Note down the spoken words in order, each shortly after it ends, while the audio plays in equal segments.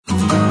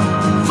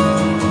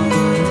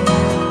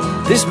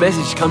This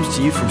message comes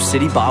to you from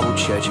City Bible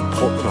Church in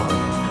Portland,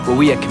 Oregon, where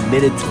we are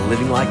committed to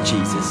living like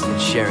Jesus and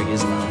sharing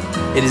His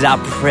love. It is our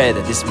prayer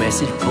that this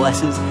message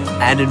blesses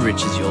and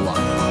enriches your life.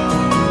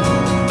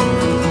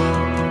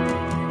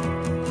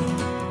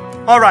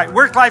 All right,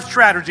 WorkLife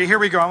strategy. Here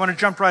we go. I want to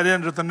jump right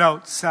into the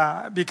notes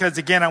because,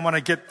 again, I want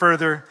to get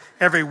further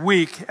every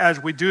week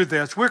as we do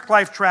this.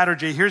 WorkLife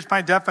strategy, here's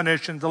my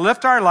definition: to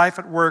lift our life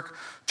at work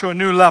to a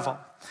new level.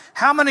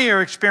 How many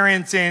are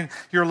experiencing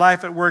your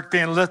life at work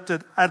being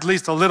lifted at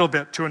least a little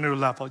bit to a new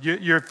level?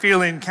 You're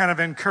feeling kind of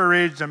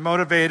encouraged and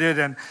motivated,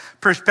 and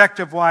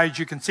perspective-wise,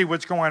 you can see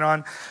what's going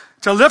on.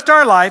 To lift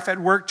our life at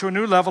work to a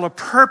new level of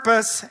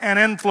purpose and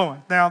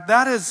influence. Now,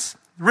 that is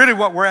really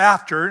what we're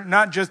after,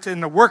 not just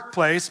in the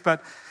workplace,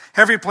 but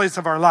every place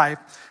of our life.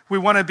 We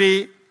want to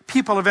be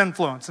people of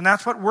influence, and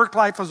that's what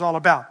WorkLife is all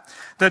about.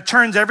 That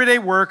turns everyday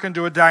work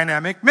into a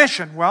dynamic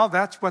mission. Well,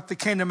 that's what the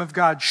kingdom of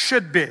God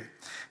should be.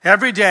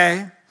 Every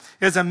day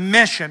is a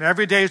mission.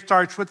 Every day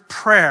starts with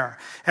prayer.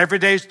 Every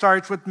day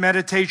starts with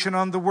meditation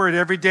on the Word.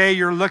 Every day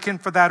you're looking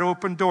for that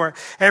open door.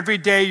 Every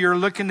day you're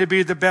looking to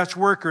be the best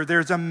worker.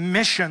 There's a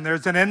mission.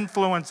 There's an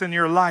influence in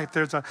your life.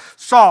 There's a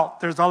salt.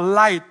 There's a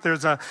light.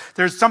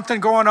 There's something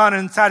going on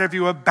inside of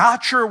you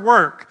about your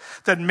work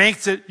that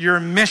makes it your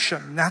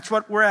mission. That's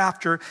what we're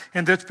after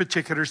in this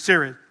particular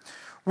series.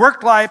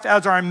 WorkLife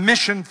as our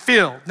mission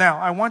field. Now,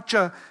 I want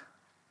to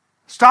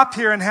stop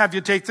here and have you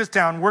take this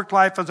down.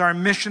 WorkLife as our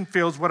mission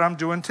field is what I'm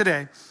doing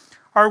today.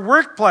 Our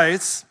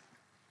workplace,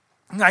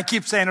 and I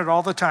keep saying it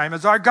all the time,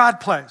 is our God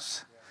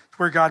place. It's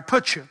where God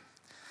puts you.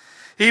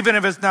 Even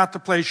if it's not the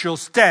place you'll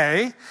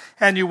stay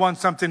and you want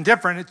something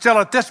different, it's still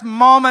at this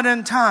moment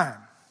in time,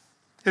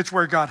 it's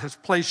where God has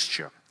placed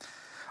you.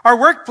 Our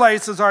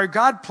workplace is our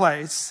God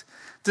place,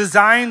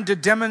 designed to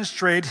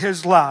demonstrate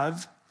His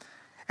love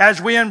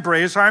as we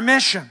embrace our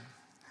mission.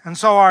 And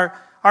so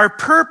our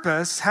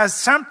purpose has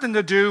something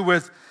to do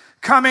with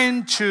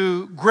coming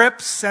to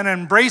grips and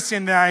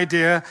embracing the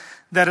idea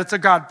that it's a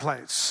God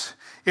place.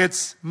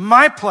 It's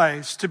my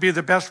place to be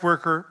the best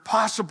worker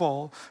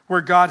possible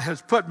where God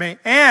has put me.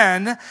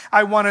 And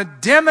I want to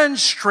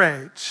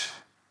demonstrate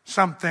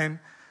something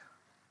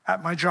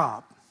at my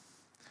job,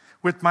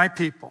 with my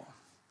people,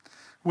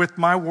 with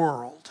my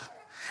world.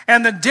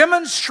 And the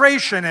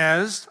demonstration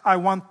is I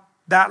want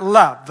that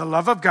love, the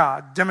love of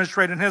God,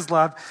 demonstrating His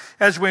love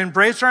as we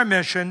embrace our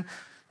mission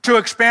to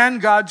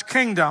expand God's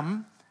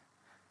kingdom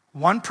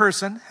one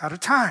person at a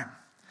time.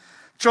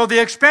 So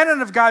the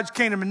expanding of God's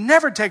kingdom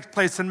never takes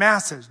place in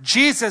masses.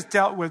 Jesus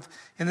dealt with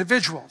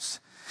individuals.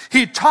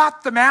 He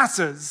taught the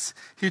masses.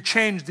 He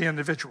changed the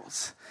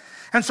individuals.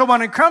 And so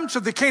when it comes to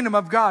the kingdom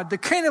of God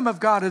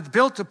is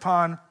built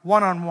upon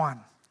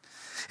one-on-one.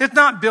 It's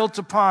not built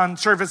upon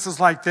services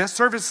like this.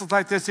 Services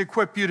like this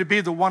equip you to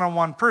be the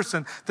one-on-one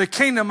person. The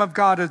kingdom of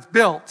God is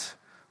built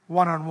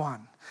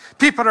one-on-one.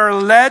 People are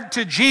led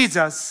to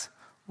Jesus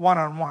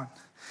one-on-one.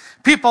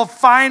 People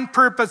find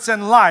purpose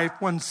in life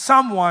when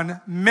someone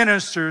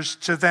ministers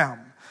to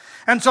them.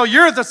 And so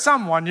you're the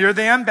someone, you're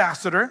the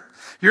ambassador,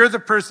 you're the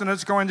person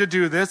that's going to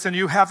do this, and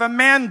you have a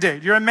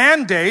mandate. Your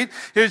mandate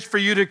is for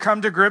you to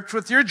come to grips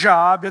with your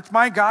job. It's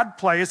my God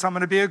place. I'm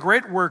going to be a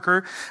great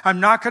worker. I'm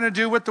not going to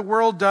do what the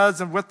world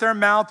does and with their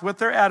mouth, with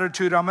their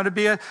attitude. I'm going to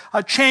be a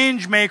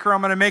change maker.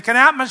 I'm going to make an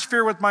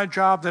atmosphere with my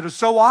job that is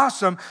so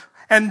awesome.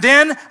 And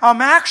then I'm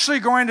actually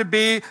going to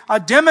be a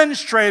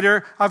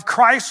demonstrator of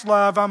Christ's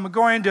love. I'm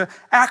going to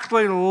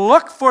actually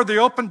look for the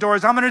open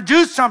doors. I'm going to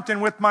do something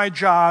with my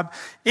job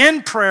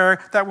in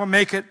prayer that will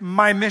make it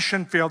my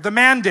mission field. The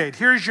mandate.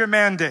 Here's your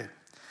mandate.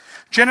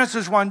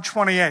 Genesis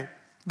 1:28.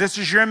 This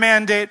is your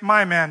mandate,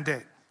 my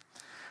mandate.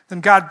 Then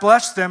God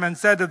blessed them and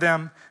said to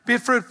them, be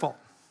fruitful.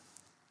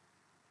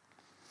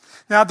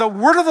 Now the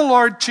word of the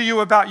Lord to you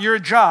about your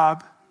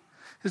job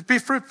is be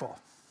fruitful.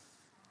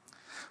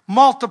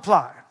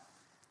 Multiply.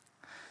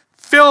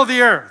 Fill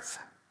the earth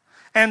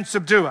and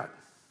subdue it.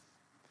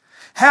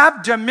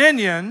 Have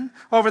dominion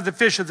over the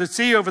fish of the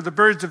sea, over the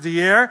birds of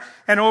the air,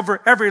 and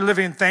over every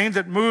living thing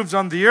that moves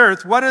on the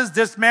earth. What is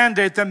this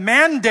mandate? The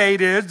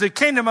mandate is the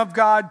kingdom of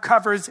God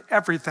covers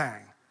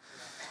everything.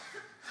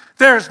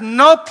 There's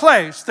no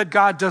place that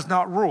God does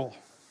not rule.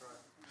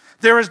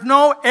 There is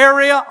no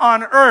area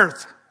on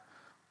earth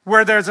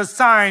where there's a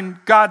sign,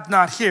 God's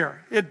not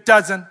here. It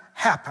doesn't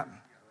happen.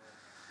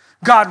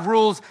 God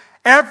rules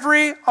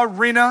every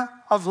arena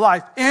of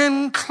life,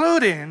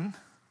 including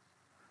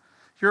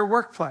your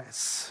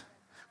workplace.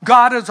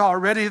 God is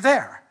already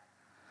there.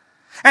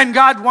 And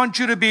God wants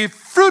you to be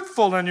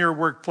fruitful in your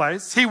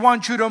workplace. He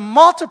wants you to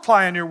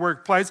multiply in your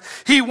workplace.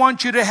 He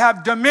wants you to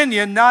have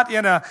dominion, not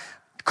in a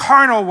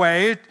carnal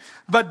way,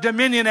 but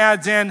dominion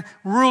as in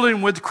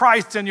ruling with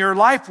Christ in your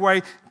life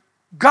way.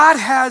 God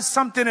has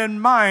something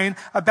in mind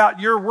about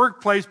your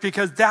workplace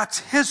because that's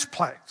His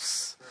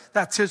place.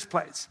 That's His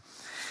place.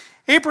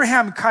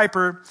 Abraham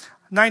Kuyper,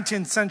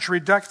 19th century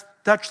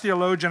Dutch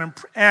theologian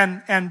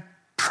and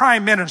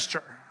prime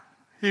minister.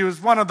 He was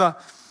one of the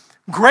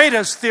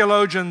greatest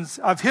theologians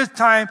of his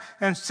time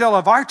and still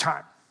of our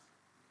time.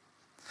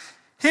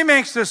 He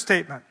makes this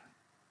statement.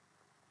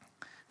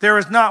 There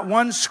is not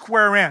one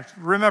square inch.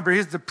 Remember,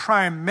 he's the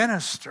prime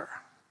minister.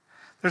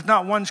 There's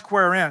not one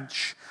square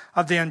inch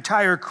of the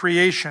entire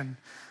creation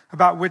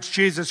about which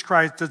Jesus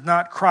Christ does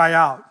not cry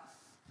out,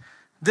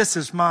 "This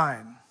is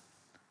mine.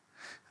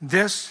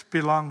 This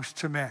belongs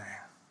to me."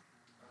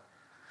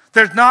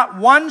 There's not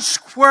one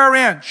square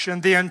inch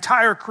in the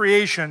entire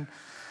creation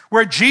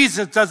where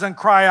Jesus doesn't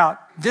cry out,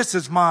 "This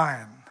is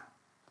mine.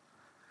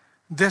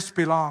 This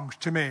belongs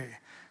to me."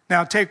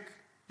 Now take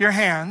your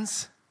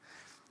hands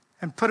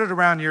and put it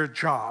around your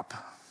job,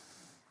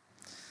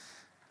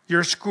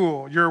 your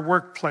school, your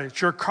workplace,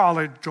 your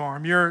college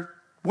dorm,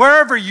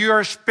 wherever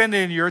you're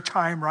spending your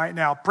time right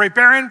now,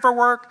 preparing for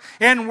work,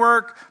 in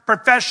work,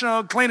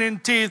 professional, cleaning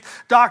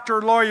teeth,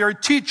 doctor, lawyer,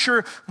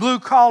 teacher, blue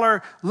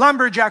collar,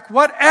 lumberjack,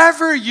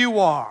 whatever you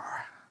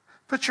are,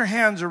 put your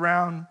hands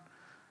around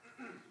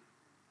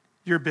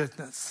your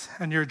business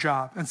and your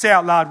job and say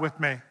out loud with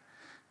me,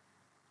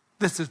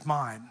 "This is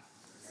mine."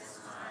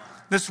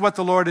 This is what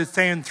the Lord is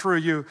saying through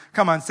you.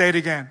 Come on, say it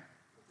again.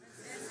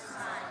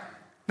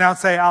 Now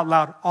say out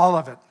loud, all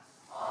of it.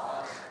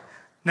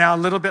 Now a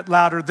little bit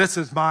louder, "This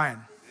is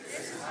mine."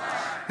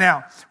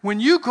 Now, when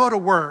you go to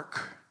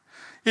work,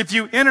 if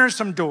you enter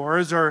some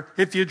doors or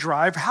if you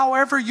drive,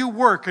 however you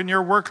work in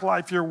your work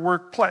life, your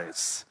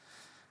workplace,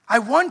 I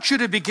want you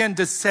to begin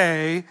to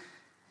say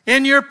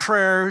in your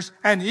prayers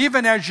and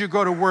even as you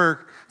go to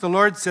work, the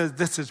Lord says,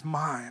 "This is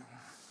mine."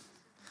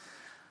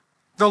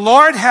 The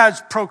Lord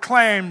has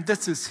proclaimed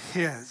this is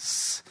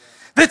His.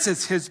 This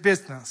is His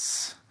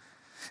business.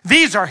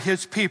 These are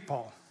His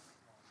people.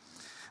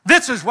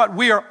 This is what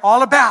we are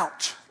all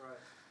about.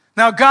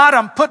 Now, God,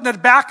 I'm putting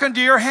it back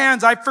into your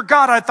hands. I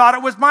forgot. I thought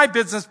it was my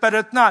business, but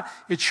it's not.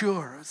 It's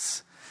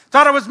yours.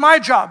 Thought it was my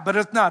job, but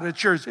it's not.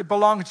 It's yours. It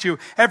belongs to you.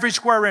 Every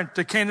square inch,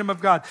 the kingdom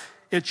of God,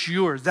 it's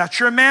yours. That's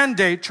your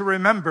mandate to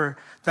remember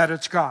that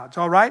it's God's,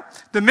 all right?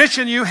 The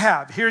mission you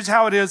have, here's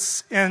how it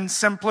is in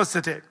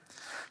simplicity.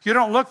 You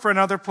don't look for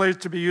another place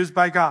to be used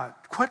by God.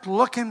 Quit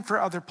looking for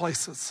other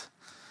places.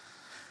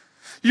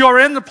 You're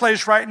in the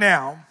place right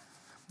now.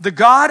 The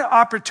God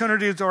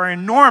opportunities are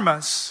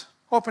enormous.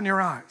 Open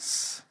your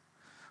eyes.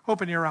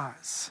 Open your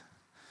eyes.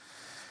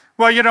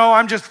 Well,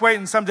 I'm just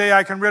waiting someday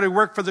I can really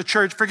work for the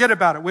church. Forget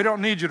about it. We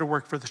don't need you to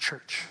work for the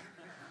church.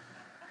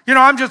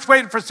 I'm just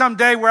waiting for some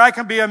day where I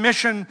can be a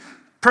mission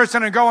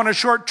person and go on a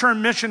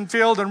short-term mission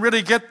field and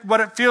really get what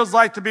it feels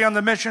like to be on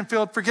the mission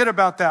field. Forget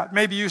about that.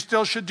 Maybe you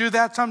still should do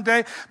that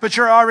someday, but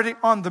you're already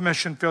on the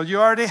mission field.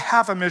 You already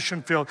have a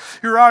mission field.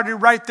 You're already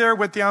right there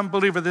with the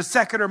unbeliever, the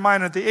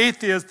secular-minded, the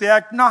atheist, the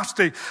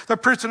agnostic, the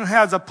person who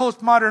has a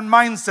postmodern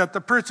mindset,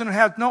 the person who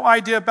has no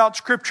idea about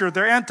Scripture.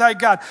 They're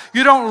anti-God.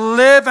 You don't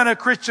live in a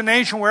Christian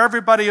nation where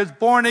everybody is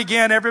born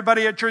again,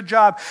 everybody at your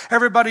job,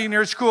 everybody in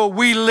your school.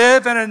 We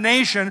live in a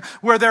nation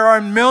where there are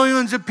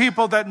millions of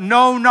people that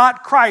know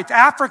not Christ.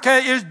 Africa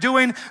is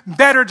doing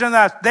better than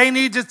us. They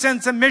need to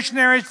send some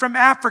missionaries from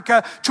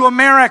Africa to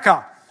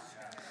America.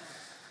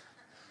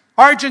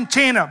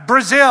 Argentina,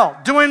 Brazil,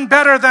 doing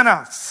better than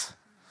us.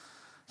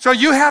 So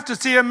you have to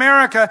see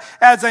America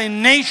as a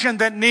nation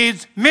that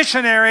needs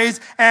missionaries,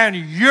 and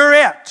you're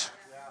it.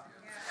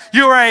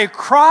 You are a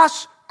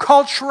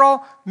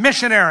cross-cultural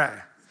missionary.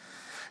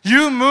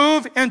 You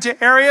move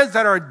into areas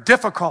that are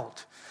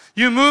difficult.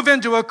 You move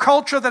into a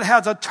culture that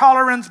has a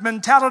tolerance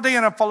mentality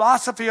and a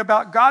philosophy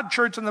about God,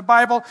 church, and the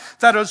Bible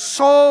that is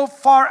so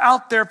far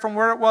out there from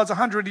where it was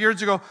 100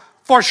 years ago,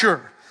 for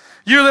sure.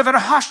 You live in a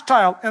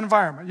hostile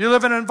environment. You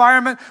live in an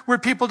environment where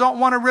people don't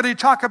want to really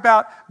talk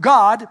about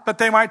God, but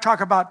they might talk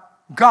about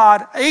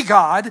God, a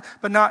God,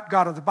 but not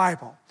God of the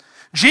Bible.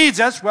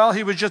 Jesus, well,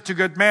 he was just a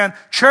good man.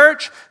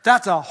 Church,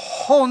 that's a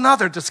whole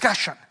nother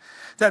discussion.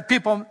 That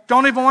people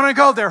don't even want to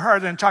go there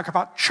hard and talk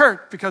about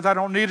church because I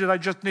don't need it. I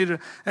just need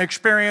an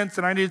experience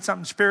and I need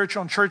something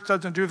spiritual, and church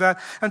doesn't do that.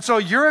 And so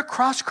you're a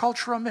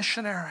cross-cultural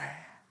missionary.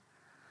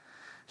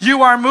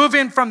 You are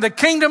moving from the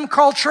kingdom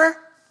culture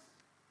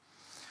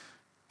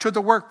to the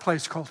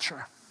workplace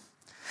culture.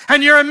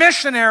 And you're a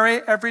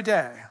missionary every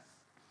day.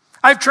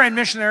 I've trained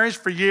missionaries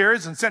for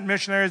years and sent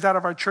missionaries out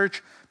of our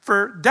church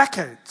for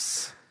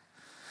decades.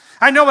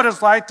 I know what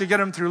it's like to get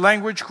them through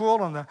language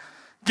school and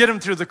get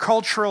them through the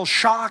cultural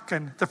shock.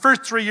 And the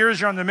first 3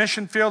 years you're on the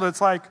mission field, it's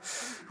like,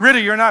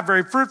 really, you're not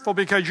very fruitful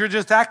because you're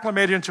just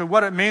acclimated to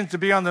what it means to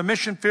be on the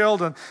mission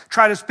field and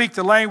try to speak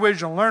the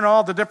language and learn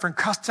all the different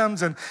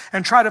customs and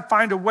try to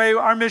find a way.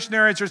 Our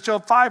missionaries are still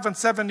 5 and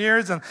 7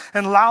 years, and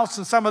in Laos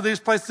and some of these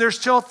places, they're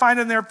still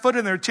finding their foot,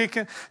 and they're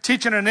teaching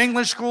in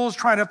English schools,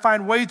 trying to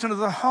find ways into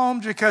the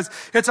homes because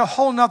it's a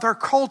whole nother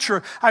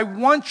culture. I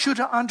want you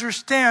to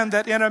understand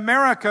that in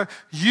America,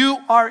 you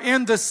are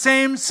in the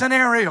same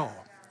scenario.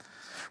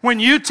 When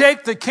you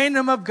take the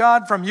kingdom of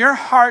God from your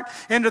heart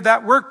into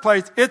that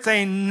workplace, it's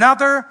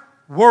another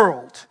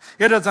world.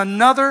 It is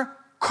another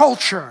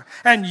culture.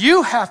 And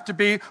you have to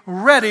be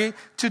ready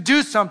to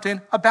do something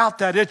about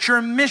that. It's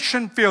your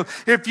mission field.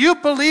 If you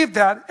believe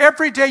that,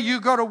 every day you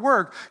go to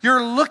work,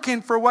 you're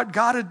looking for what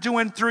God is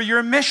doing through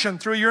your mission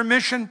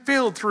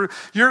field, through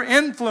your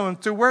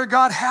influence, through where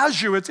God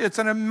has you. It's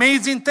an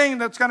amazing thing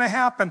that's going to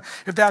happen.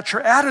 If that's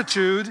your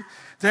attitude,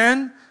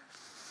 then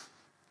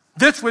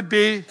this would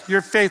be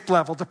your faith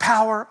level, the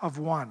power of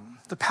one.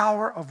 The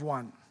power of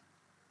one.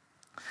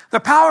 The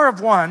power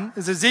of one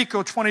is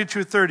Ezekiel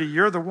 22:30.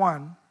 You're the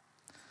one.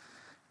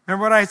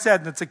 Remember what I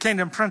said? It's a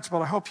kingdom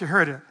principle. I hope you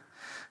heard it.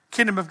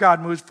 Kingdom of God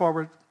moves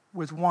forward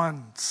with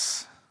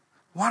ones.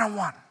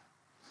 One-on-one.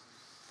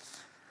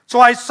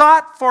 So I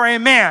sought for a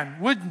man.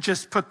 Wouldn't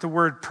just put the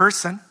word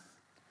person.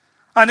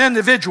 An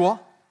individual.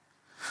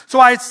 So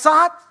I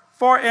sought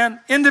for an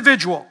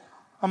individual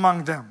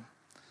among them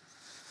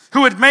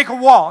who would make a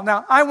wall.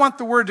 Now, I want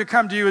the word to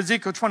come to you,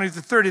 Ezekiel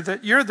 20-30,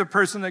 that you're the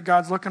person that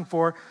God's looking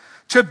for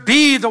to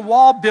be the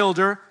wall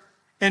builder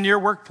in your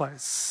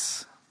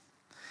workplace.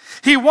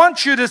 He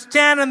wants you to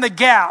stand in the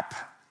gap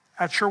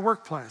at your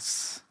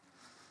workplace.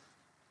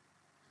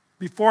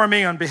 Before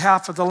me, on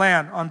behalf of the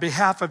land, on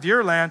behalf of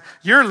your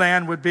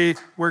land would be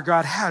where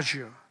God has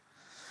you.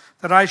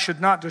 That I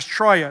should not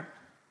destroy it.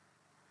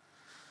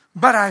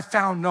 But I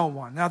found no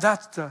one. Now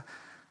that's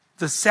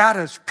the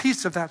saddest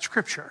piece of that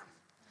scripture.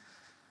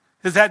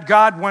 Is that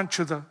God went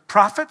to the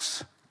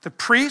prophets, the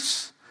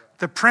priests,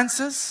 the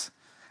princes,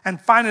 and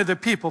finally the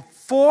people.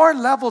 4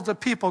 levels of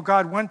people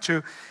God went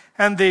to.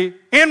 And the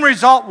end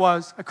result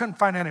was, I couldn't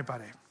find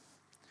anybody.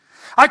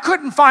 I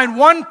couldn't find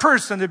one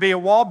person to be a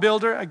wall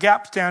builder, a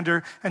gap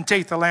stander, and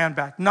take the land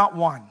back. Not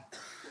one.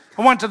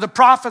 I went to the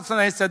prophets and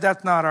they said,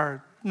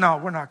 no,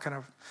 we're not going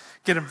to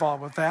get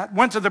involved with that.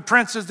 Went to the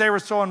princes, they were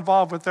so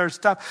involved with their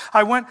stuff.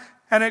 I went,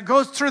 and it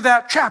goes through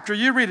that chapter.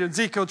 You read it,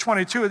 Ezekiel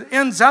 22. It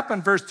ends up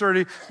in verse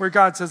 30 where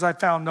God says, I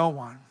found no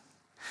one.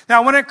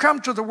 Now, when it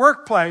comes to the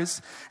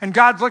workplace and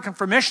God's looking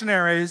for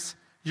missionaries,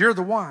 you're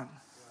the one.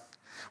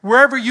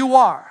 Wherever you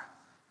are,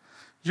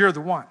 you're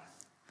the one.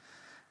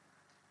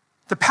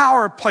 The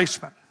power of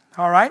placement,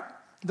 all right?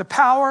 The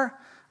power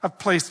of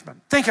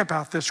placement. Think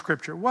about this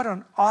scripture. What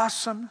an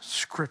awesome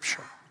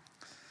scripture.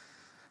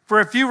 For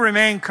if you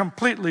remain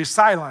completely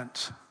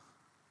silent.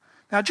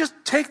 Now, just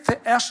take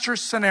the Esther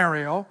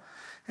scenario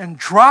and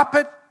drop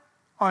it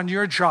on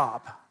your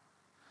job.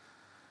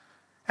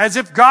 As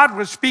if God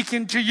was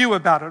speaking to you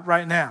about it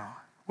right now.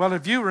 Well,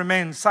 if you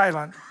remain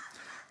silent,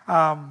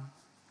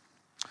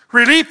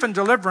 relief and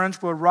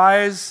deliverance will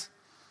rise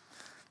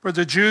for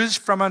the Jews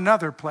from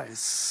another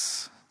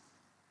place.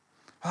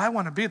 Well, I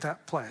want to be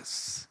that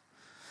place.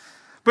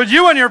 But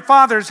you and your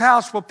father's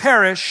house will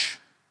perish.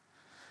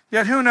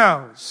 Yet who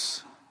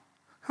knows?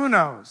 Who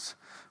knows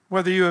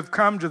whether you have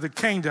come to the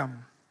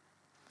kingdom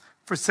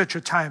for such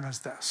a time as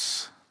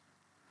this?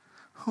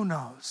 Who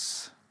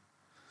knows?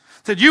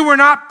 That you were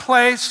not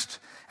placed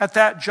at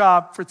that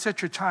job for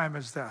such a time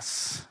as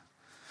this.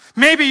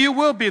 Maybe you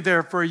will be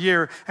there for a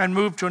year and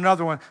move to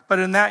another one. But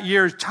in that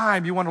year's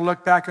time, you want to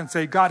look back and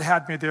say, God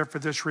had me there for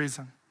this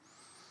reason.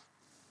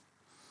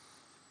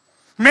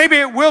 Maybe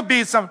it will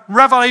be some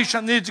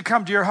revelation that needs to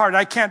come to your heart.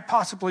 I can't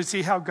possibly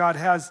see how God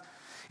has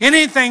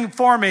anything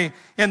for me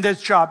in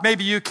this job.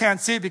 Maybe you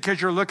can't see it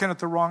because you're looking at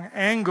the wrong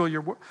angle.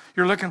 You're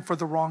looking for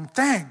the wrong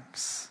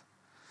things.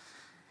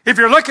 If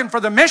you're looking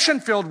for the mission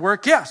field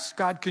work, yes,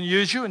 God can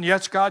use you, and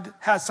yes, God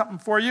has something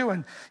for you,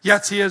 and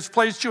yes, He has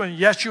placed you, and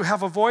yes, you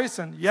have a voice,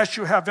 and yes,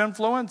 you have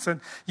influence,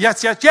 and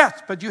yes,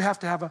 but you have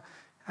to have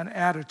an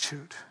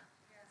attitude.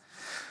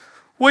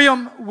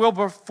 William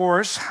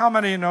Wilberforce, how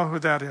many know who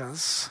that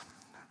is?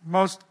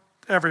 Most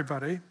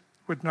everybody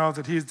would know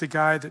that he's the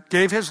guy that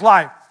gave his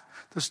life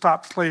to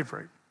stop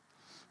slavery.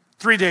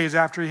 3 days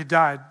after he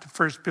died, the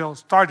first bill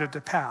started to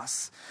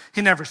pass.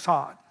 He never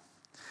saw it.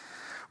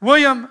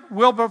 William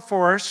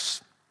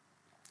Wilberforce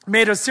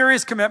made a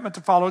serious commitment to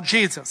follow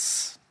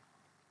Jesus.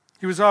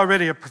 He was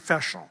already a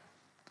professional.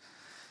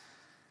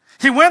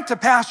 He went to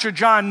Pastor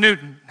John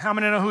Newton. How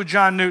many know who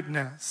John Newton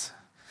is?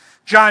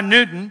 John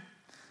Newton,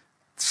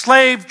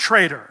 slave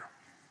trader.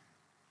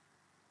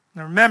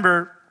 Now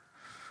remember,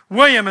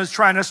 William is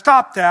trying to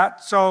stop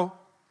that, so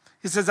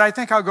he says, I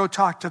think I'll go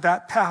talk to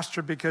that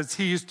pastor because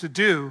he used to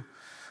do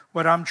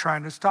what I'm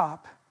trying to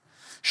stop.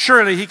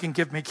 Surely he can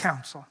give me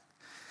counsel.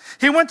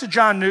 He went to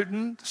John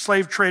Newton,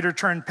 slave trader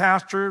turned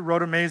pastor,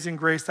 wrote Amazing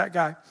Grace, that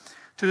guy,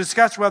 to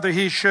discuss whether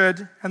he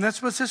should, and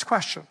this was his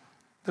question.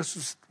 This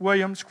is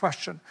William's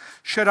question.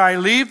 Should I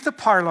leave the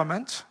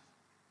parliament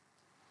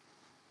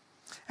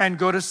and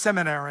go to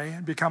seminary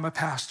and become a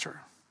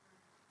pastor?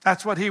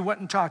 That's what he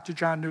went and talked to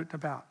John Newton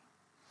about.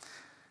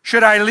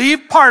 Should I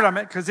leave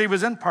parliament, because he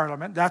was in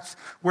parliament, that's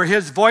where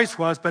his voice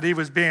was, but he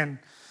was being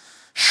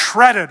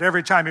shredded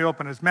every time he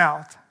opened his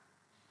mouth.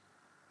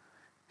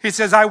 He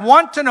says, I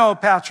want to know,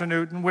 Pastor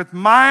Newton, with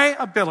my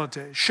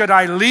ability, should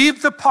I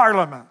leave the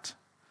parliament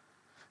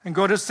and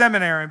go to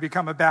seminary and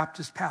become a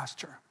Baptist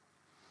pastor?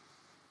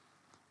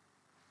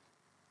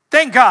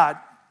 Thank God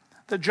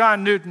that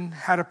John Newton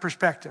had a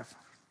perspective.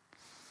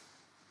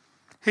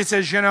 He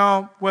says, you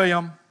know,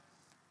 William,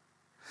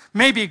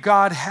 Maybe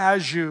God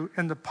has you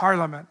in the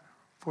parliament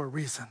for a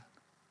reason.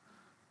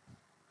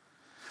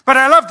 But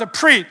I love to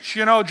preach.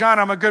 You know, John,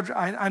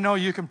 I know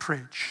you can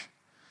preach.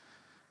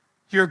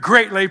 You're a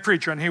great lay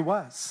preacher, and he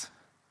was.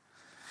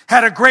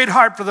 Had a great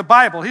heart for the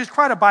Bible. He's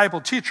quite a Bible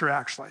teacher,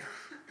 actually.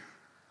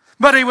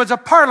 But he was a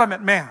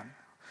parliament man.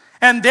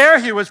 And there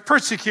he was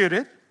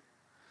persecuted.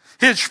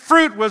 His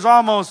fruit was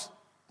almost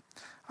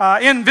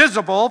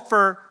invisible.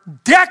 For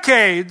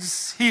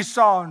decades, he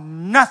saw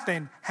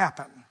nothing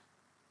happen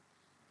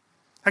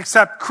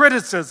except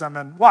criticism.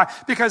 And why?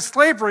 Because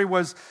slavery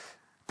was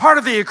part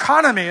of the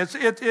economy.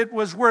 It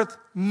was worth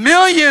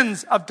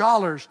millions of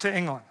dollars to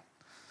England.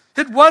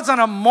 It wasn't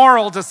a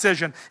moral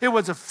decision. It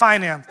was a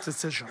finance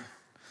decision.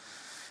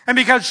 And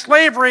because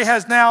slavery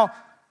has now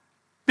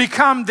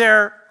become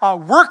their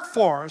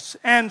workforce,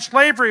 and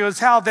slavery was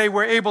how they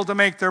were able to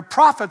make their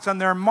profits and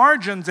their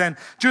margins and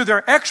do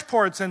their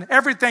exports and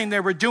everything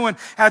they were doing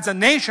as a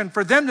nation,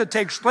 for them to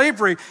take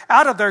slavery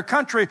out of their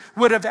country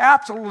would have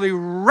absolutely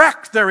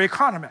wrecked their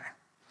economy.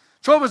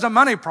 So it was a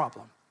money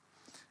problem,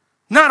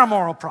 not a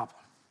moral problem.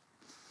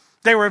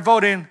 They were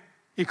voting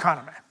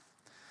economy.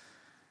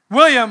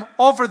 William,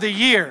 over the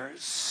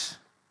years,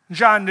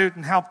 John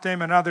Newton helped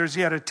him and others.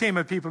 He had a team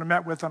of people he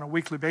met with on a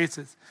weekly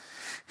basis.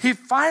 He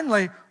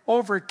finally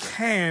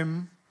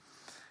overcame,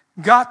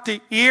 got the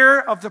ear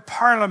of the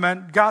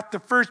parliament, got the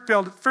first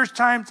bill. First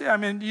time,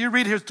 you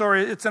read his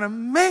story, it's an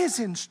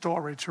amazing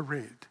story to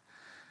read.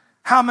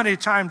 How many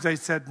times they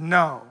said,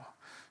 no,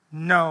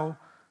 no,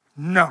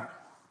 no.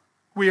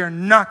 We are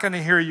not going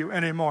to hear you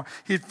anymore.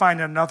 He'd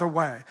find another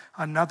way,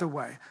 another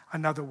way,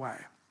 another way.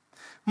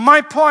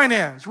 My point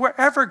is,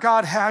 wherever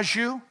God has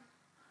you,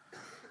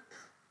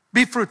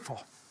 be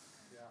fruitful.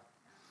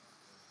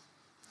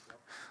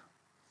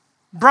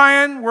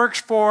 Brian works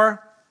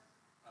for,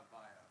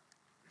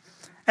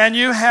 and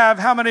you have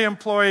how many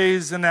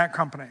employees in that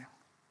company?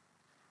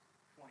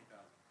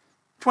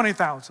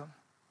 20,000.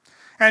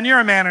 And you're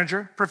a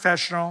manager,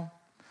 professional.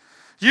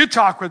 You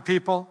talk with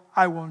people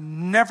I will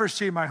never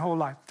see my whole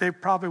life. They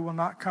probably will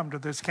not come to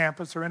this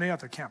campus or any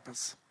other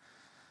campus.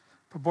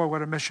 But boy,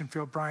 what a mission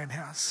field Brian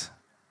has.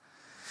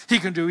 He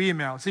can do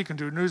emails. He can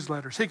do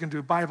newsletters. He can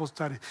do Bible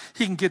study.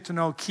 He can get to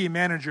know key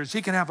managers.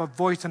 He can have a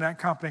voice in that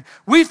company.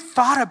 We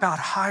thought about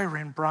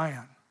hiring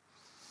Brian.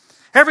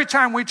 Every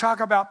time we talk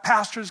about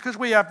pastors, because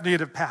we have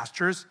need of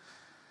pastors,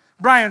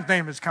 Brian's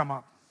name has come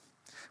up.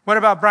 What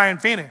about Brian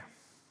Feeney?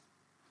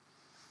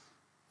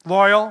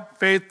 Loyal,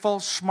 faithful,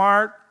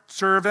 smart,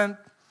 servant,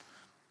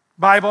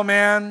 Bible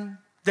man.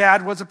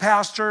 Dad was a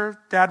pastor.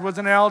 Dad was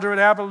an elder at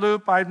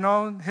Abbott. I've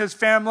known his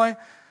family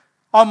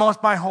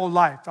almost my whole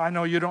life. I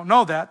know you don't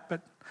know that,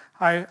 but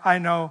I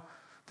know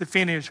the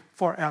Feeneys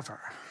forever.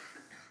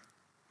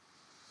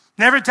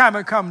 And every time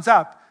it comes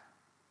up,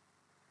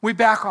 we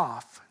back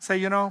off.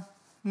 Say,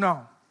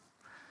 no.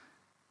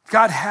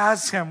 God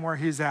has him where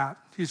he's at.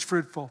 He's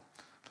fruitful.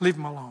 Leave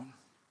him alone.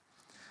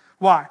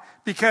 Why?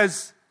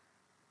 Because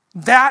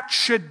that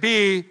should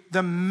be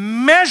the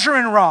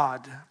measuring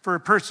rod for a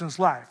person's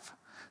life.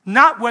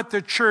 Not what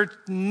the church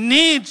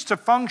needs to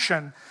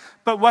function,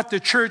 but what the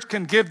church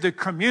can give the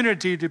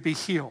community to be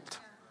healed.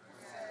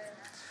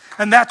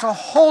 And that's a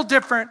whole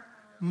different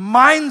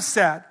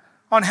mindset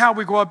on how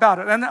we go about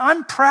it. And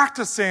I'm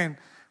practicing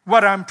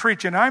what I'm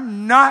preaching.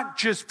 I'm not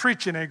just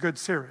preaching a good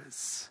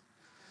series.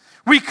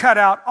 We cut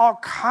out all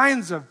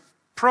kinds of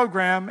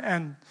program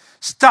and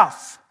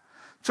stuff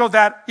so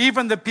that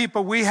even the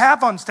people we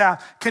have on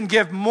staff can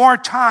give more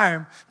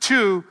time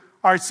to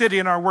our city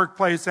and our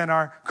workplace and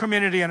our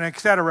community and et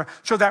cetera,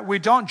 so that we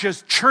don't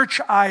just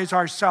churchize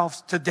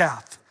ourselves to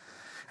death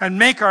and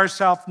make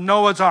ourselves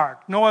Noah's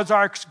Ark. Noah's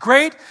Ark's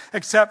great,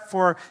 except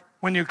for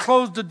when you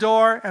close the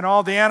door and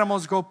all the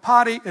animals go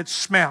potty, it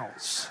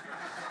smells.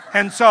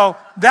 And so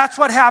that's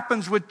what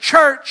happens with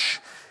church.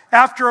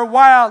 After a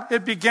while,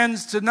 it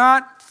begins to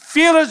not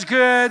feel as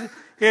good.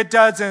 It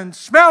doesn't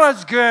smell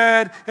as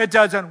good. It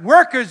doesn't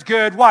work as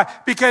good. Why?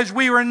 Because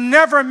we were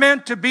never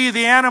meant to be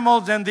the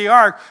animals in the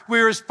ark.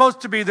 We were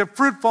supposed to be the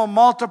fruitful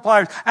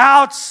multipliers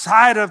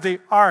outside of the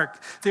ark.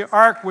 The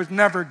ark was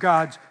never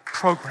God's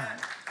program.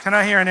 Can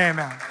I hear an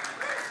amen?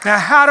 Now,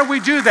 how do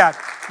we do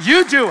that?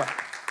 You do it.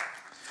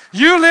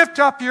 You lift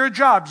up your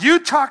job. You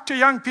talk to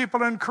young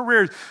people in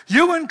careers.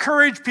 You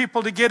encourage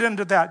people to get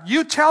into that.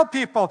 You tell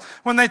people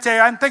when they say,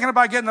 I'm thinking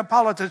about getting into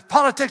politics.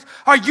 Politics?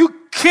 Are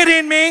you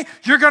kidding me?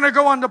 You're going to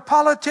go into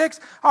politics?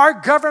 Our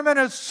government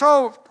is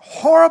so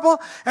horrible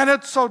and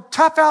it's so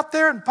tough out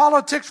there, and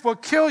politics will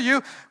kill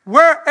you.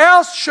 Where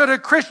else should a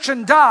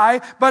Christian die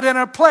but in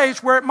a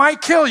place where it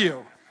might kill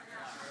you?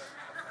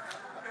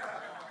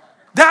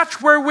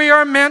 That's where we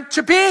are meant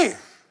to be.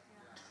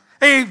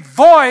 A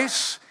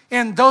voice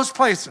in those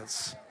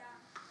places.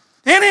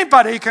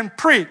 Anybody can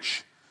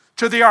preach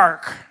to the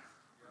ark.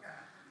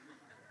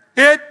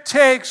 It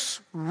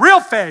takes real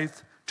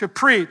faith to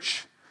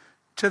preach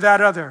to that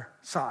other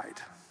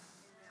side.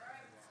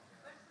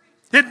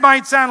 It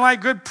might sound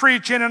like good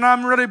preaching and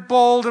I'm really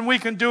bold and we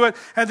can do it.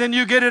 And then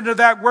you get into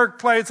that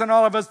workplace and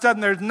all of a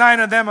sudden there's 9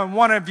 of them and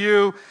 1 of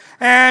you.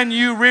 And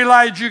you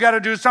realize you got to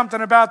do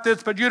something about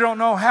this, but you don't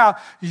know how.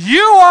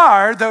 You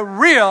are the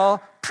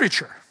real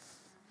preacher.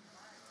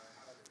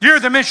 You're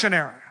the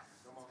missionary.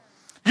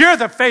 You're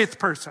the faith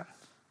person.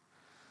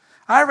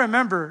 I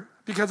remember,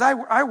 because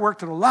I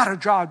worked at a lot of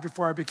jobs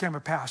before I became a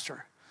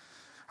pastor.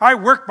 I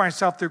worked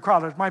myself through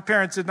college. My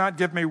parents did not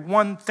give me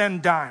one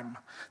thin dime.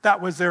 That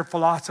was their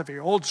philosophy.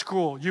 Old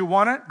school. You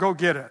want it? Go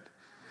get it.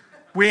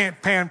 We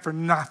ain't paying for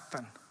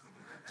nothing.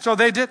 So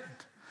they didn't.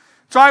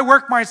 So I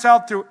worked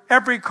myself through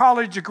every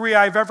college degree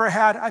I've ever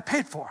had, I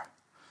paid for.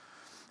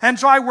 And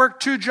so I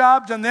worked 2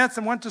 jobs and this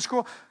and went to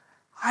school.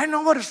 I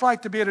know what it's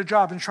like to be at a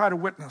job and try to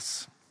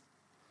witness.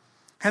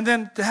 And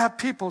then to have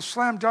people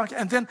slam dunk.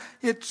 And then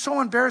it's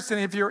so embarrassing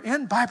if you're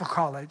in Bible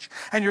college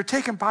and you're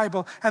taking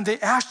Bible and they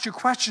ask you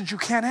questions you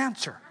can't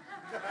answer.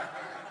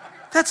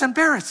 That's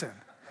embarrassing.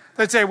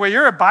 They'd say, well,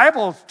 you're a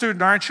Bible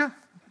student, aren't you?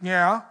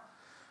 Yeah.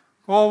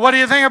 Well, what do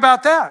you think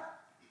about that?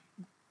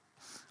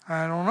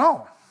 I don't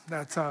know.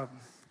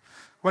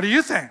 What do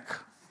you think?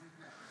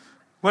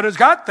 What does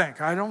God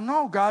think? I don't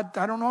know.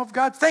 I don't know if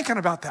God's thinking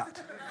about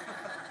that.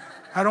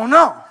 I don't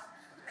know.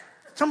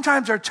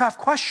 Sometimes they're tough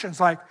questions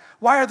like,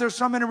 why are there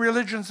so many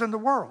religions in the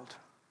world?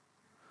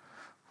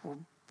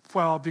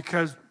 Well,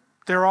 because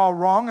they're all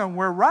wrong and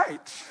we're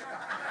right.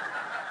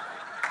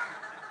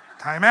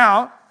 Time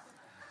out.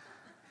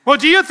 Well,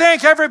 do you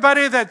think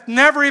everybody that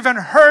never even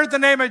heard the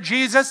name of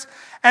Jesus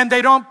and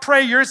they don't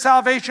pray your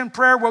salvation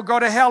prayer will go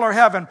to hell or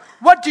heaven?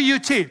 What do you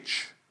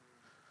teach?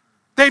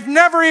 They've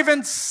never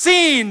even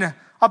seen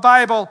a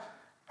Bible,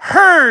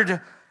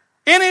 heard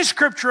any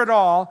scripture at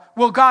all.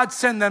 Will God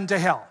send them to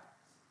hell?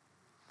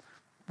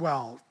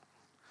 Well,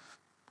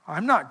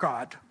 I'm not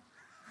God.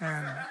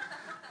 And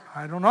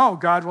I don't know.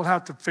 God will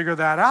have to figure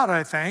that out,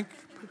 I think.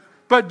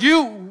 But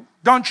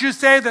don't you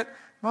say that,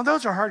 well,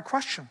 those are hard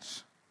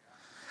questions.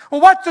 Well,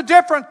 what's the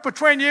difference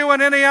between you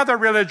and any other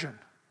religion?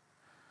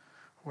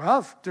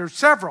 Well, there's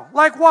several.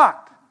 Like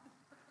what?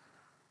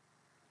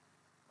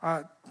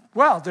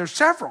 Well, there's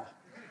several.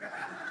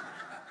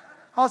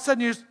 All of a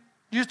sudden,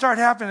 you start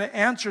having to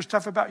answer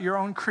stuff about your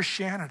own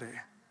Christianity.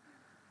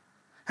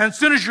 And as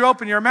soon as you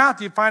open your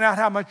mouth, you find out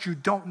how much you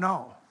don't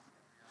know.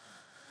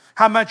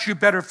 How much you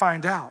better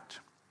find out.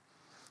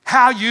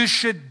 How you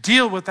should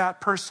deal with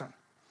that person.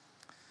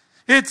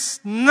 It's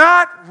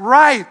not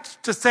right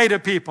to say to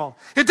people,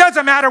 it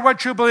doesn't matter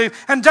what you believe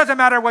and it doesn't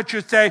matter what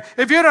you say.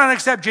 If you don't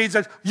accept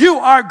Jesus, you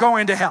are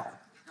going to hell.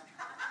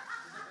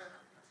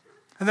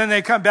 And then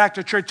they come back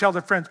to church, tell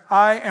their friends,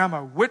 I am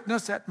a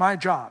witness at my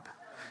job.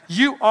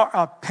 You are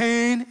a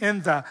pain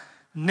in the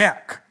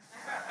neck.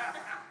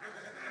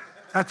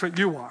 That's what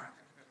you are.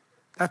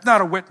 That's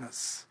not a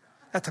witness.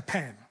 That's a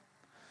pain.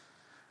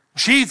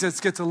 Jesus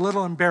gets a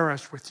little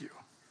embarrassed with you.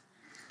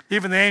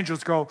 Even the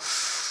angels go,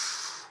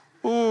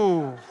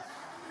 ooh,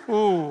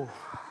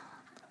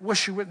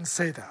 wish you wouldn't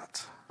say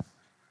that.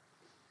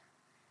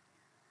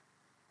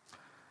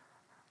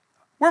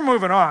 We're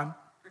moving on.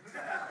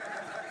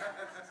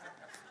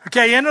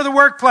 Okay, into the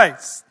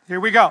workplace. Here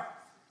we go.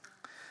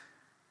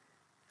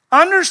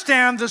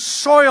 Understand the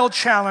soil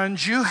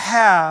challenge you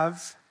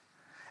have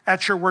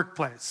at your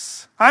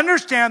workplace.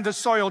 Understand the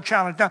soil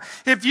challenge. Now,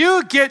 if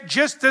you get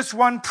just this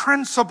one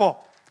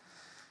principle,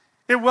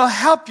 it will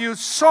help you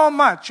so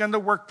much in the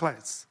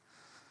workplace.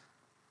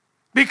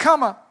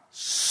 Become a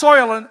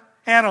soil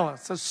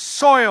analyst, a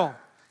soil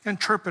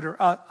interpreter,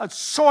 a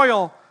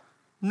soil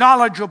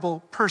knowledgeable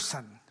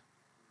person.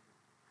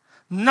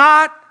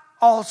 Not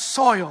all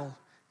soil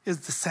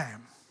is the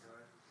same.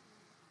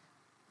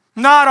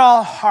 Not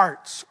all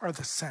hearts are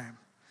the same.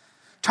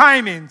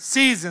 Timing,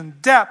 season,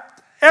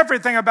 depth,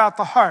 everything about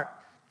the heart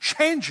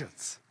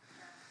changes.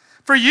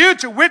 For you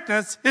to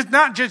witness is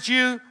not just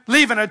you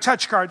leaving a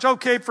touch card. It's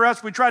okay for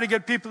us. We try to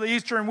get people to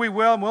Easter, and we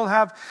will, and we'll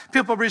have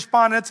people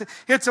respond.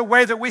 It's a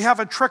way that we have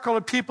a trickle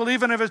of people,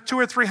 even if it's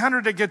 200 or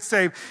 300 that get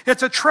saved.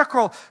 It's a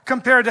trickle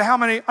compared to how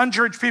many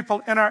unchurched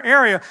people in our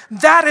area.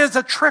 That is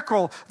a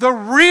trickle. The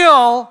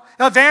real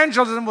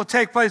evangelism will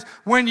take place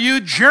when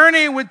you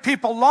journey with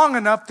people long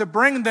enough to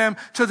bring them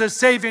to the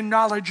saving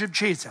knowledge of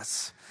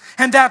Jesus.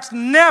 And that's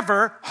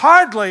never,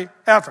 hardly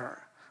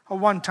ever, a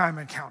one-time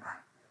encounter.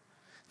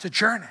 It's a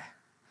journey.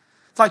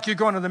 It's like you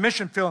going to the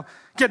mission field,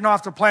 getting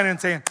off the plane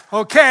and saying,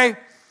 okay,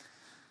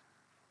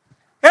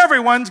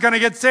 everyone's going to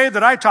get saved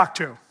that I talk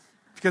to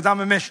because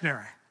I'm a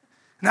missionary.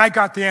 And I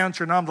got the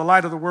answer and I'm the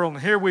light of the world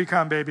and here we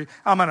come, baby.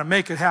 I'm going to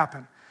make it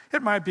happen.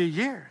 It might be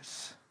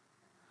years.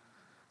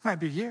 It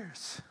might be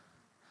years.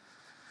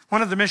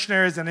 One of the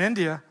missionaries in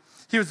India,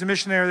 he was a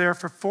missionary there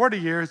for 40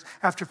 years.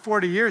 After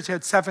 40 years, he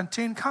had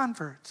 17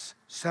 converts.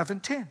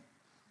 17.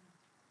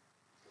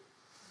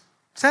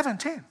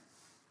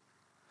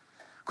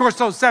 Of course,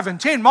 those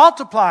 17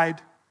 multiplied,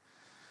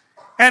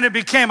 and it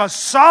became a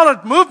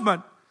solid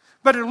movement,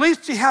 but at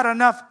least he had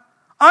enough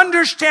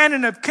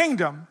understanding of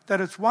kingdom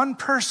that it's one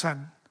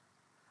person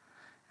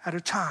at a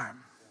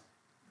time.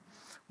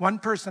 One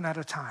person at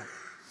a time.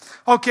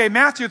 Okay,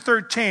 Matthew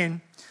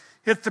 13,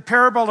 it's the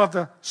parable of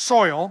the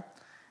soil,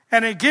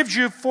 and it gives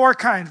you 4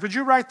 kinds. Would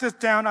you write this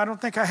down? I don't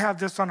think I have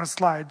this on a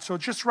slide, so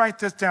just write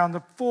this down.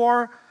 The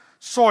 4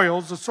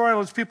 soils. The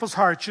soil is people's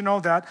hearts, you know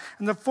that.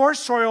 And the 4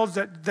 soils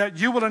that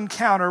you will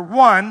encounter.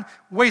 1,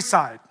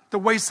 wayside, the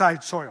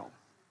wayside soil.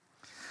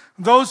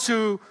 Those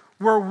who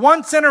were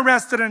once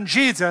interested in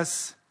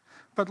Jesus,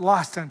 but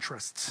lost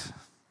interest.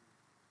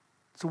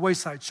 It's a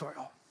wayside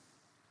soil.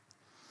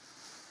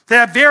 They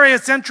have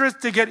various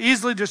interests. They get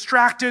easily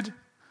distracted.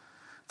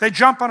 They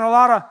jump on a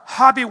lot of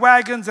hobby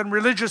wagons and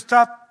religious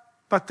stuff,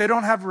 but they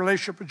don't have a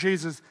relationship with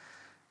Jesus.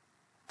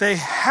 They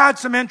had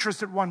some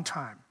interest at one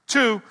time.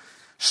 2,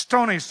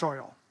 stony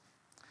soil.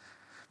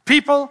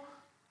 People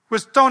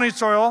with stony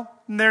soil,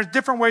 and there's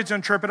different ways to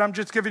interpret, I'm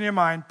just giving you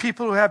mine.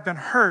 People who have been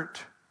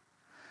hurt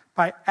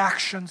by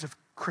actions of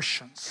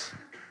Christians.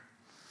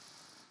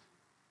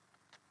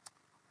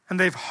 And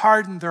they've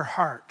hardened their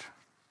heart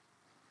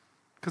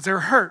because they're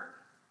hurt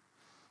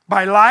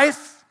by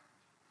life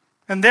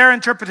and their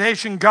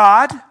interpretation,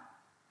 God,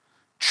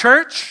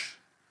 church,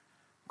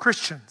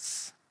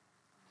 Christians.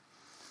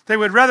 They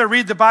would rather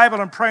read the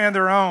Bible and pray on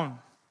their own.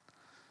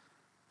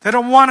 They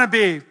don't want to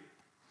be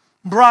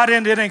brought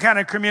into any kind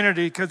of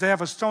community because they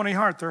have a stony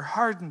heart. They're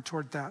hardened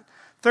toward that.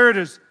 3rd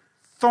is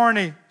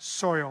thorny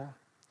soil.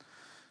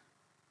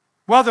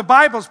 Well, the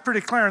Bible's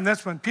pretty clear on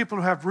this one. People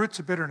who have roots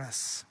of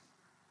bitterness.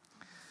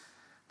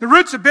 The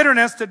roots of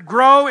bitterness that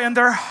grow in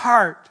their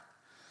heart,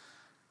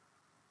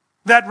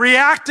 that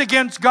react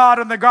against God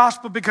and the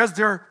gospel because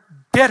they're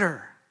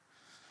bitter.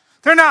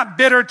 They're not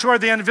bitter toward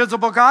the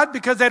invisible God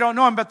because they don't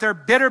know Him, but they're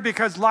bitter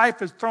because life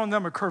has thrown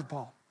them a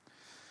curveball.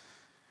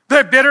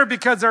 They're bitter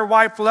because their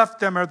wife left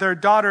them, or their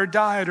daughter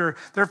died, or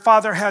their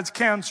father has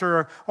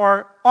cancer,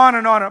 or on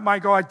and on it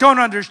might go. I don't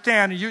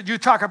understand. You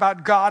talk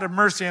about God and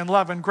mercy and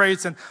love and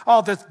grace, and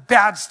all this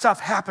bad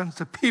stuff happens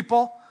to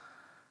people.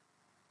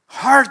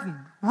 Hardened,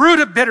 root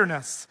of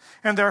bitterness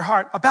in their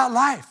heart about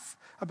life,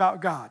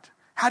 about God.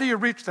 How do you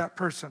reach that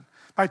person?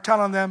 By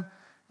telling them,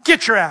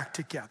 get your act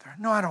together.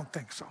 No, I don't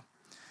think so.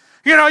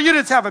 You know, you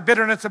just have a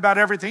bitterness about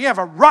everything. You have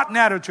a rotten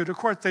attitude. Of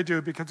course they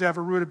do, because they have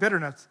a root of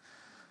bitterness.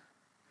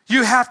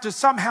 You have to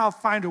somehow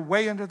find a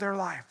way into their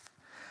life.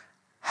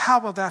 How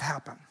will that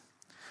happen?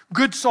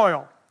 Good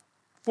soil.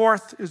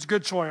 4th is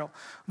good soil.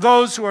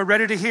 Those who are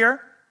ready to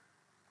hear.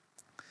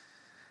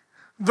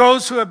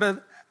 Those who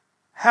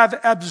have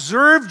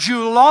observed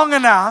you long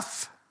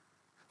enough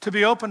to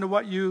be open to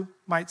what you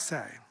might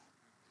say.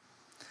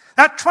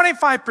 That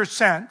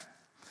 25%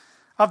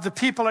 of the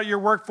people at your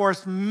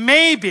workforce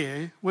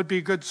maybe would be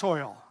good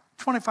soil.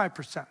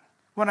 25%.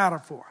 1 out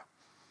of 4.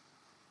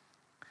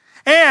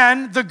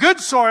 And the good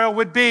soil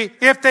would be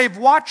if they've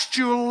watched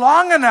you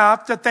long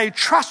enough that they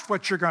trust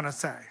what you're going to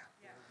say.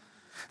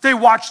 They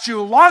watched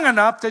you long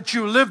enough that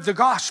you live the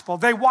gospel.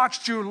 They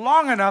watched you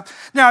long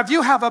enough. Now, if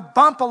you have a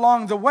bump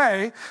along the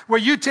way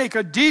where you take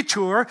a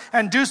detour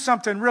and do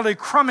something really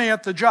crummy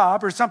at the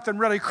job or something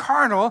really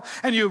carnal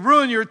and you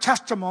ruin your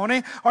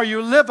testimony or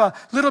you live a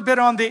little bit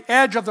on the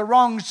edge of the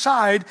wrong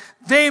side,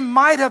 they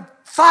might have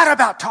thought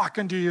about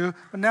talking to you,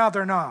 but now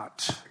they're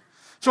not.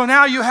 So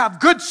now you have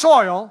good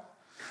soil,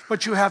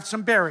 but you have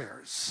some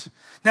barriers.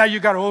 Now you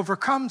got to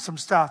overcome some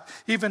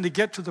stuff even to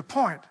get to the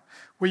point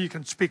where you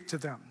can speak to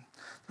them.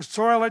 The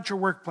soil at your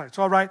workplace.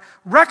 All right.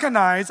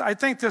 Recognize, I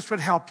think this would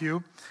help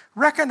you,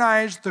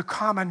 recognize the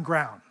common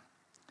ground.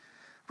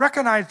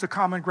 Recognize the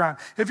common ground.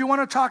 If you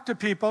want to talk to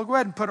people, go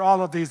ahead and put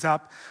all of these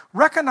up.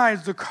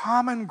 Recognize the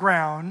common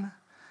ground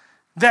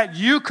that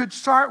you could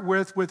start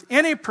with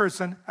any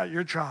person at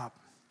your job.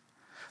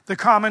 The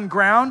common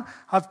ground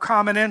of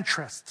common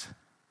interest.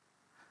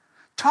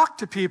 Talk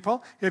to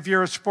people. If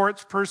you're a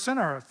sports person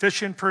or a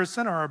fishing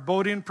person or a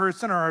boating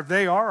person or if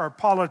they are, or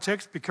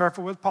politics, be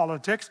careful with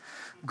politics.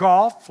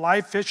 Golf,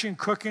 fly fishing,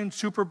 cooking,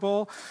 Super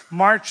Bowl,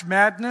 March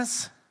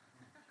Madness.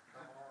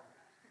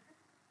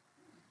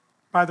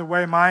 By the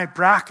way, my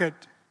bracket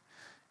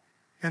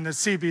in the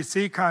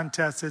CBC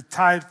contest is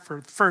tied for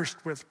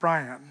first with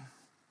Brian.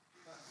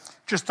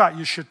 Just thought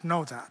you should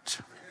know that.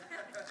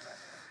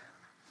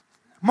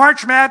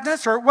 March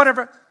Madness or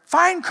whatever.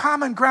 Find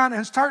common ground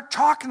and start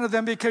talking to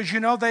them because you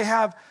know they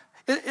have,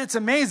 it's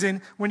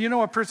amazing when you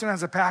know a person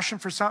has a passion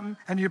for something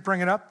and you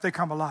bring it up, they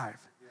come alive.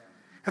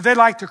 If they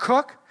like to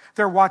cook,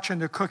 they're watching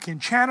the cooking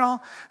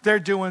channel, they're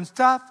doing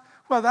stuff.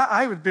 Well,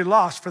 I would be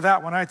lost for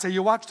that one. I'd say,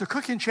 you watch the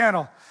cooking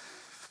channel.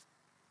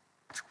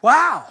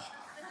 Wow.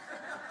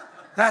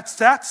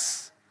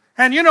 That's,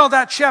 and you know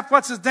that chef,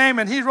 what's his name?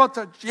 And he wrote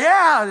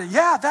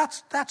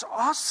that's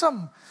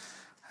awesome.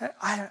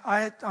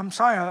 I'm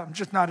sorry, I'm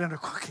just not into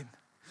cooking.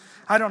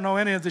 I don't know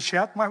any of the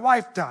chefs. My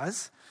wife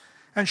does.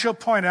 And she'll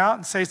point out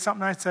and say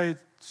something. I say,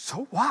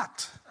 so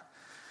what?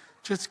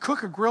 Just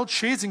cook a grilled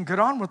cheese and get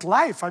on with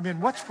life. I mean,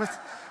 what's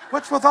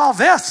with all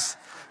this?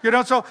 You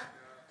know, so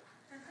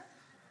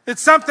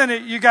it's something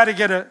that you got to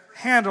get a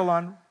handle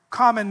on.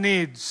 Common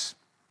needs.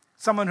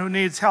 Someone who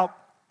needs help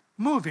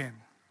moving.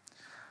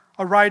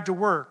 A ride to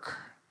work.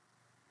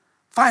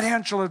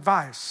 Financial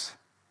advice.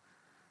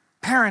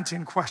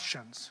 Parenting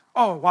questions.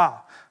 Oh,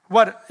 wow.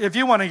 What if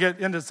you want to get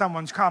into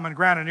someone's common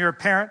ground and you're a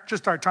parent,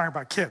 just start talking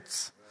about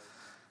kids.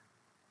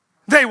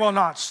 They will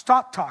not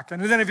stop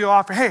talking. And then if you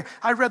offer, hey,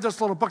 I read this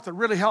little book that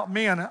really helped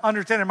me in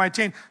understanding my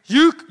teen.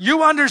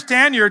 You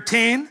understand your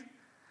teen?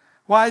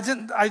 Well,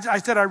 I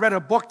said I read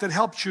a book that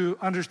helps you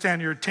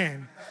understand your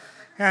teen.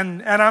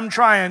 And I'm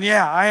trying.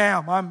 Yeah, I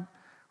am.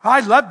 I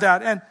love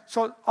that. And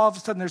so all of a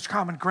sudden there's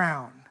common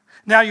ground.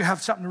 Now you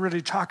have something to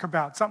really talk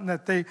about, something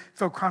that they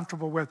feel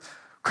comfortable with.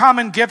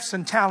 Common gifts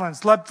and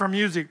talents, love for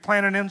music,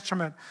 playing an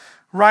instrument,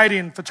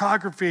 writing,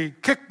 photography,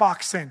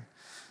 kickboxing.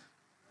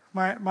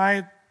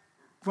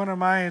 One of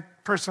my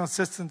personal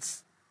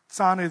assistants,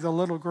 Sonny, the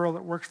little girl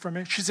that works for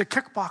me, she's a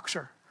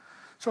kickboxer.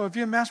 So if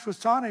you mess with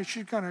Sonny,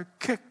 she's going to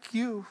kick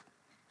you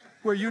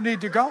where you need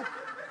to go.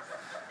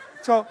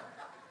 So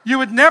you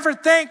would never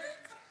think,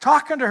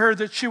 talking to her,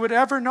 that she would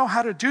ever know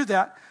how to do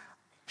that.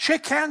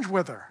 Shake hands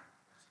with her.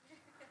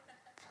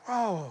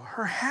 Whoa,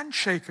 her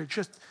handshake is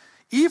just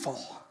evil.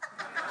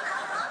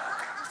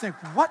 Think,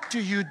 what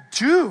do you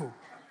do?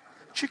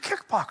 She's a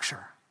kickboxer.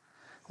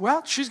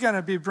 Well, she's going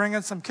to be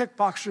bringing some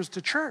kickboxers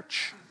to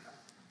church.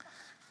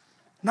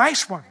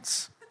 Nice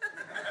ones.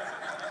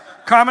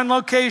 Common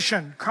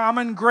location,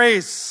 common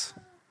grace,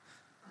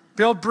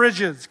 build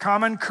bridges,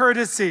 common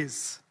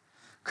courtesies,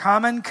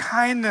 common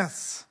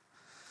kindness,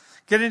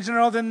 getting to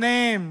know the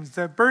names,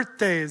 the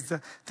birthdays,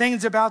 the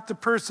things about the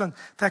person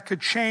that could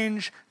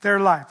change their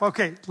life.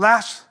 Okay,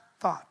 last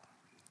thought.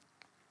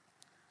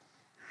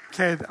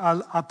 Okay,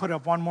 I'll put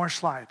up one more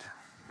slide.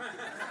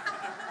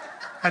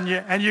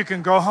 And you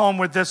can go home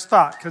with this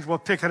thought because we'll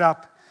pick it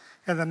up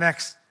in the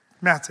next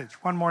message.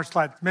 One more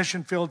slide.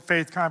 Mission-filled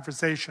faith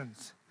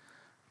conversations.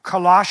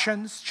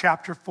 Colossians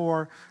chapter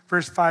 4,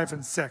 verse 5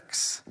 and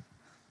 6.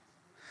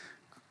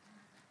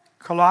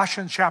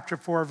 Colossians chapter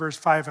 4, verse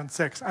 5 and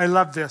 6. I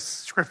love this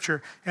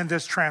scripture in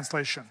this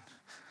translation.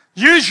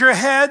 Use your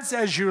heads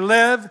as you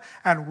live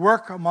and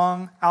work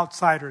among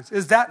outsiders.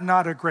 Is that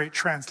not a great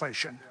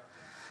translation?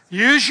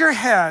 Use your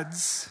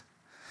heads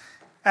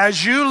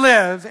as you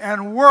live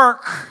and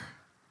work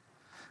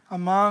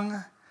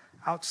among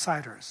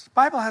outsiders. The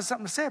Bible has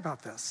something to say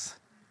about this.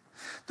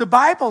 The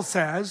Bible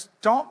says,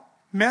 don't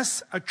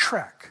miss a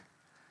trick.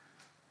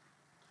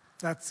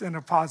 That's in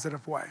a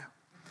positive way.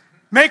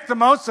 Make the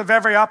most of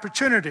every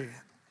opportunity.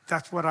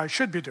 That's what I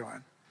should be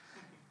doing.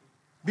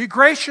 Be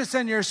gracious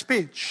in your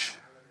speech.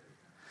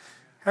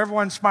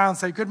 Everyone smile and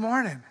say, good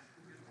morning.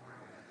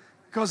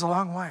 It goes a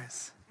long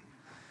ways.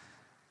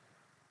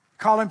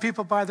 Calling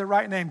people by their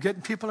right name,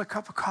 getting people a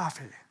cup of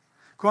coffee,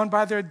 going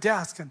by their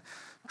desk and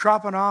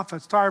dropping off a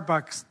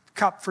Starbucks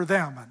cup for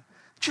them. And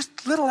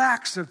just little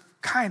acts of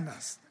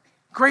kindness,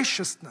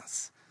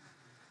 graciousness,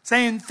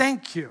 saying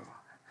thank you.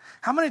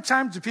 How many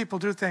times do people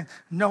do things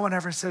no one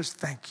ever says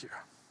thank you?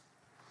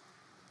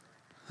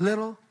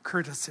 Little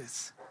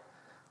courtesies.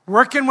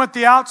 Working with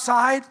the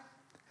outside,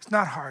 it's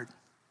not hard.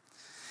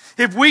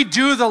 If we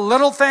do the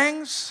little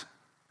things,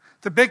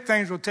 the big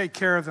things will take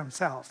care of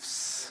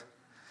themselves.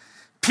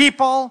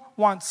 People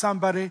want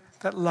somebody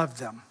that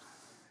loves them,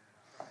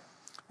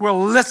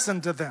 will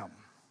listen to them.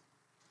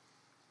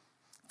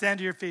 Stand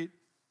to your feet.